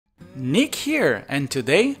Nick here, and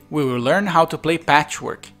today we will learn how to play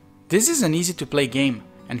Patchwork. This is an easy to play game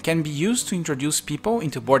and can be used to introduce people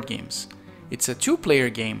into board games. It's a two-player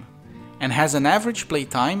game and has an average play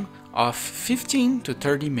time of 15 to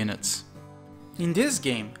 30 minutes. In this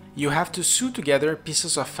game, you have to sew together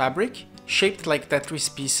pieces of fabric shaped like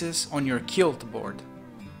Tetris pieces on your quilt board.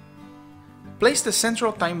 Place the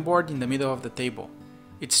central time board in the middle of the table.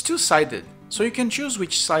 It's two-sided, so you can choose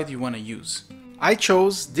which side you want to use. I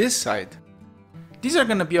chose this side. These are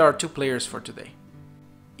gonna be our two players for today.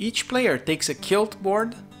 Each player takes a quilt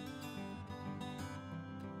board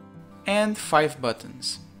and 5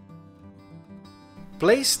 buttons.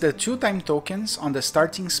 Place the 2 time tokens on the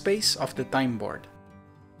starting space of the time board.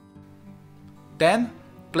 Then,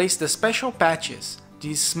 place the special patches,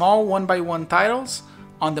 these small 1x1 tiles,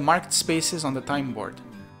 on the marked spaces on the time board.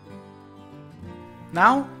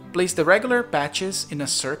 Now, place the regular patches in a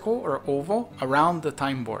circle or oval around the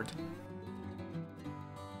time board.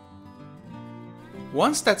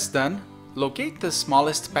 Once that's done, locate the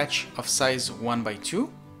smallest patch of size 1x2,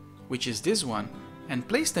 which is this one, and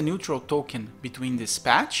place the neutral token between this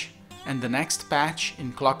patch and the next patch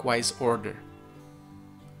in clockwise order.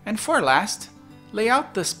 And for last, lay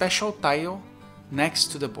out the special tile next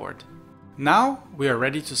to the board. Now we are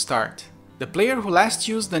ready to start. The player who last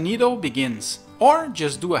used the needle begins, or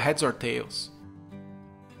just do a heads or tails.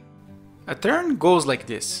 A turn goes like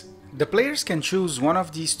this. The players can choose one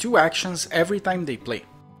of these two actions every time they play.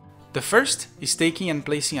 The first is taking and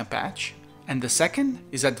placing a patch, and the second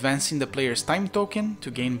is advancing the player's time token to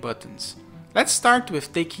gain buttons. Let's start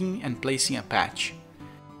with taking and placing a patch.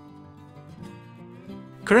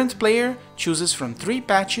 Current player chooses from 3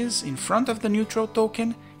 patches in front of the neutral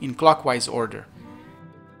token in clockwise order.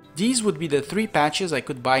 These would be the 3 patches I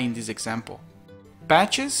could buy in this example.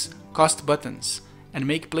 Patches cost buttons and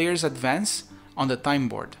make players advance on the time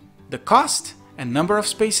board. The cost and number of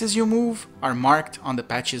spaces you move are marked on the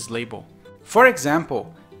patch's label. For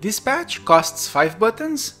example, this patch costs 5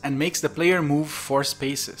 buttons and makes the player move 4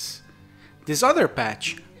 spaces. This other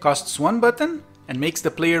patch costs 1 button and makes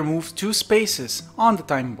the player move 2 spaces on the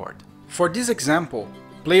time board. For this example,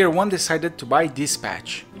 player 1 decided to buy this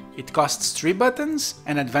patch. It costs 3 buttons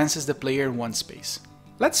and advances the player 1 space.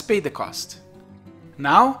 Let's pay the cost.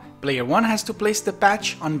 Now, player 1 has to place the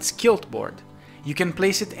patch on its quilt board. You can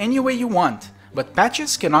place it any way you want, but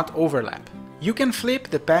patches cannot overlap. You can flip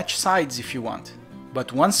the patch sides if you want,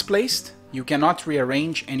 but once placed, you cannot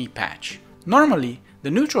rearrange any patch. Normally, the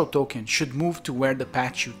neutral token should move to where the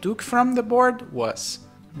patch you took from the board was.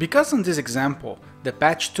 Because in this example, the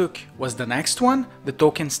patch took was the next one, the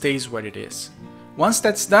token stays where it is. Once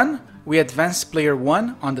that's done, we advance player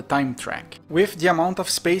 1 on the time track, with the amount of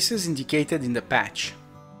spaces indicated in the patch.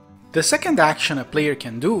 The second action a player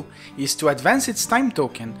can do is to advance its time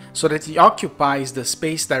token so that it occupies the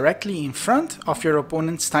space directly in front of your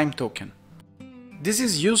opponent's time token. This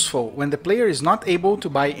is useful when the player is not able to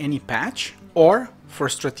buy any patch or for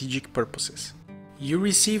strategic purposes. You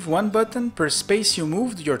receive 1 button per space you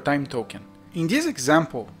moved your time token. In this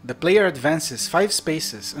example, the player advances 5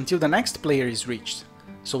 spaces until the next player is reached,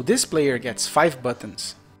 so this player gets 5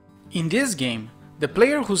 buttons. In this game, the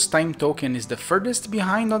player whose time token is the furthest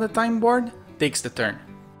behind on the time board takes the turn.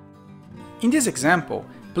 In this example,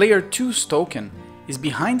 player 2's token is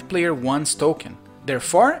behind player 1's token,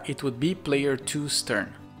 therefore it would be player 2's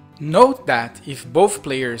turn. Note that if both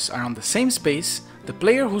players are on the same space, the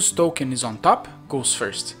player whose token is on top goes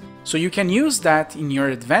first. So you can use that in your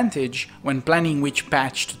advantage when planning which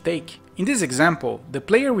patch to take. In this example, the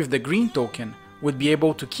player with the green token would be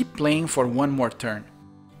able to keep playing for 1 more turn.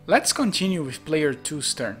 Let's continue with player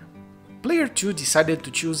 2's turn. Player 2 decided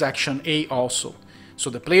to choose action A also,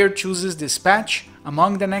 so the player chooses this patch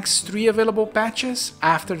among the next 3 available patches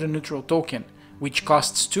after the neutral token, which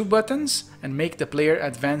costs 2 buttons and make the player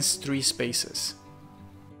advance 3 spaces.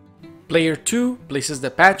 Player 2 places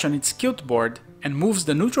the patch on its quilt board and moves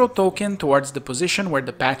the neutral token towards the position where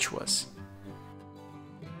the patch was.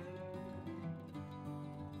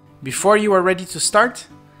 Before you are ready to start,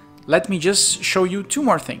 let me just show you 2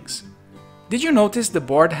 more things. Did you notice the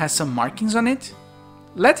board has some markings on it?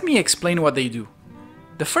 Let me explain what they do.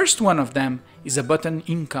 The first one of them is a button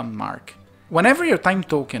income mark. Whenever your time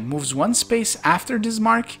token moves 1 space after this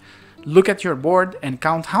mark, look at your board and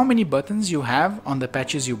count how many buttons you have on the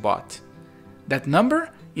patches you bought. That number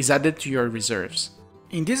is added to your reserves.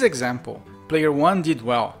 In this example, player 1 did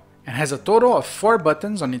well and has a total of 4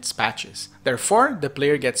 buttons on its patches. Therefore, the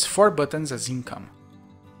player gets 4 buttons as income.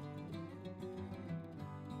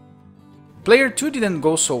 Player 2 didn't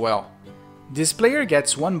go so well. This player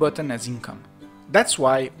gets 1 button as income. That's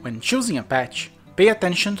why, when choosing a patch, pay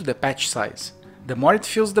attention to the patch size. The more it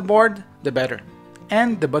fills the board, the better,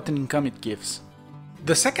 and the button income it gives.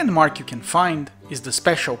 The second mark you can find is the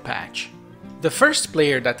special patch. The first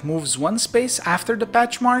player that moves one space after the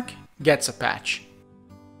patch mark gets a patch.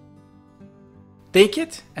 Take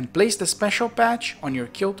it and place the special patch on your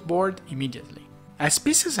kilt board immediately. As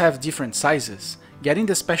pieces have different sizes, getting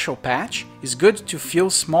the special patch is good to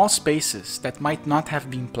fill small spaces that might not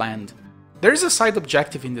have been planned. There is a side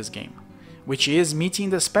objective in this game, which is meeting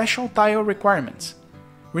the special tile requirements.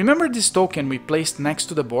 Remember this token we placed next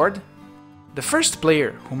to the board? The first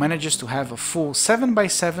player who manages to have a full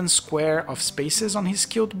 7x7 square of spaces on his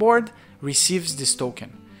kilt board receives this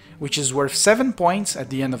token, which is worth 7 points at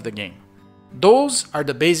the end of the game. Those are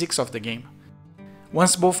the basics of the game.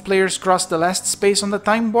 Once both players cross the last space on the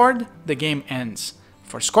time board, the game ends.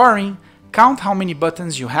 For scoring, count how many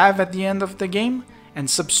buttons you have at the end of the game and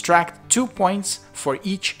subtract 2 points for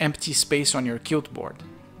each empty space on your kilt board.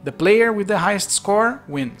 The player with the highest score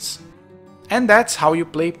wins. And that's how you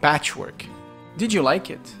play Patchwork. Did you like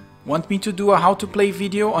it? Want me to do a how to play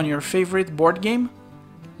video on your favorite board game?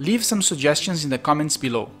 Leave some suggestions in the comments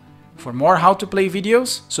below. For more how to play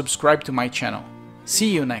videos, subscribe to my channel. See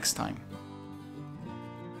you next time.